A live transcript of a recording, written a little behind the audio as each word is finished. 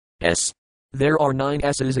S. There are 9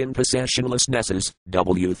 S's in possessionlessnesses,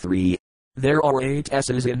 W3. There are 8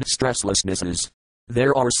 S's in stresslessnesses.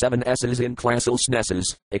 There are 7 S's in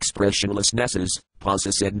classlessnesses, expressionlessnesses,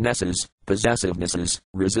 possessednesses, possessivenesses,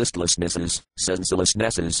 resistlessnesses,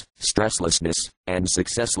 senselessnesses, stresslessness, and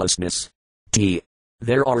successlessness. T.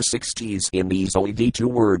 There are 6 T's in these only 2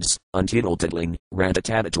 words, UNTITTLETATTLING,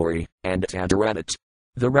 RATTATATTORY, and TATTARRATTAT.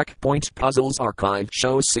 The rec.puzzles archive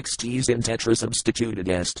shows 6 T's in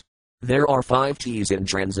TETRASUBSTITUTEDEST. There are 5 T's in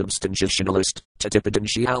TRANSUBSTANTIATIONALIST,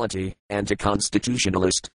 TOTIPOTENTIALITY,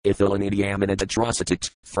 ANTICONSTITUTIONALIST, ETHYLENEDIAMINETETRAACETATE,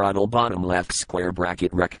 THROTTLEBOTTOM left square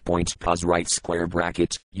bracket rec.puzz right square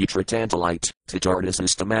bracket, YTTROTANTALITE,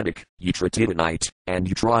 TATTARRATTAT, YTTROTITANITE, and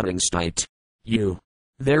YTTROTUNGSTITE. U.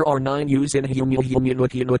 There are 9 U's in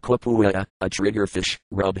HUMUHUMUNUKUNUKUAPUA, a triggerfish,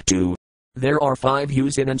 rub 2. There are 5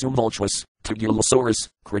 U's in Entomoltuous, Tugulosaurus,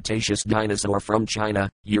 Cretaceous dinosaur from China,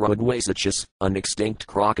 Uruguaysaurus, an extinct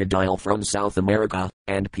crocodile from South America,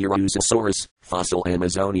 and Piranhasaurus, fossil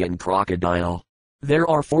Amazonian crocodile. There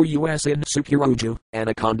are 4 US in SUCURUJU,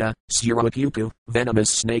 anaconda, SURUCUCU,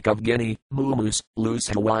 venomous snake of Guinea, mumus, loose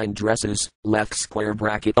Hawaiian dresses, left square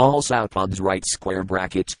bracket all sauropods right square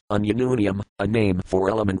bracket, ununionium, a name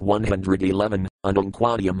for element 111,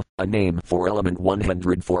 ununquadium, a name for element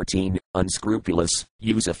 114, unscrupulous,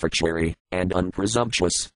 usufructuary, and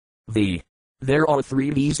unpresumptuous. V. There are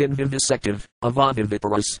 3 V's in vivisective,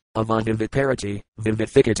 ovoviviparous, ovoviviparity,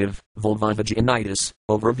 vivificative, vulvovaginitis,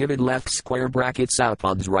 overvivid left square bracket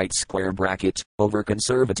sauropods right square bracket,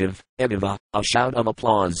 overconservative, eviva, a shout of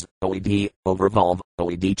applause, OED, overvolve,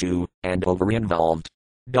 OED2, and overinvolved.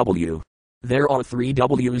 W. There are 3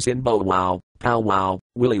 W's in bow wow, powwow,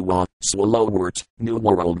 willywaw, swallowwort, new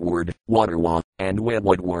world word, waterwaw, and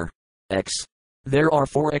wedwoodwar. X. There are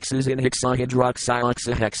 4 X's in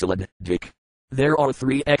hexahydroxyloxyhexylid, dick. There are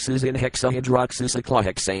 3 X's in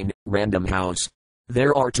hexahydroxycyclohexane, random house.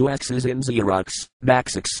 There are 2 X's in Xerox,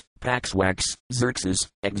 Baxix, Paxwax, Xerxes,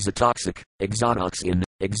 Exotoxic, Exotoxin,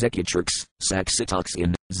 Executrix,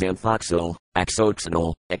 Saxitoxin, Xanthoxyl,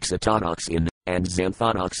 Axoxanol, Exototoxin, and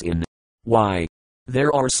Xanthotoxin. Y.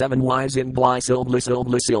 There are 7 Y's in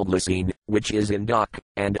glycylglycylglycylglycine, which is in doc,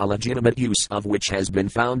 and a legitimate use of which has been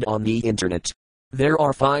found on the internet. There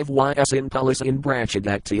are 5 Ys in polycine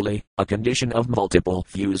brachydactyly, a condition of multiple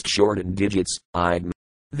fused shortened digits, IGM.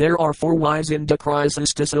 There are 4 Ys in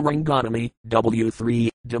dichrysostislaryngotomy, W3,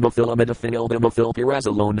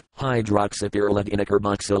 dimethylamidophilpyrazolone,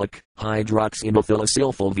 hydroxypyrrolidinocarboxylic,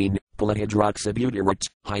 hydroxymethylacylfulvene, polyhydroxybutyrate,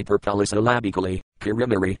 hyperpallisolabically,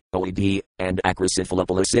 pyrimary, OED, and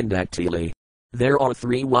acrosyphilopalysindactyly. There are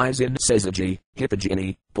 3 Y's in syzygy,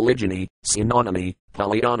 hypogeny, polygyny, synonymy,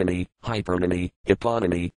 polyonymy, hyperonymy,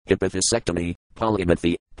 hyponymy, hypophysectomy,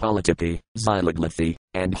 polymathy, polytypy, xyloglyphy,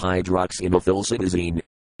 and hydroxymethylcytosine.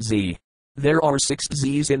 Z. There are 6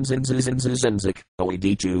 Z's in zinzizinzizinzik,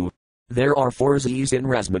 OED2. There are 4 Z's in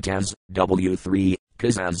razzmatazz, W3,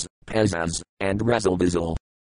 pizzazz, pezzazz, and razzledazzle.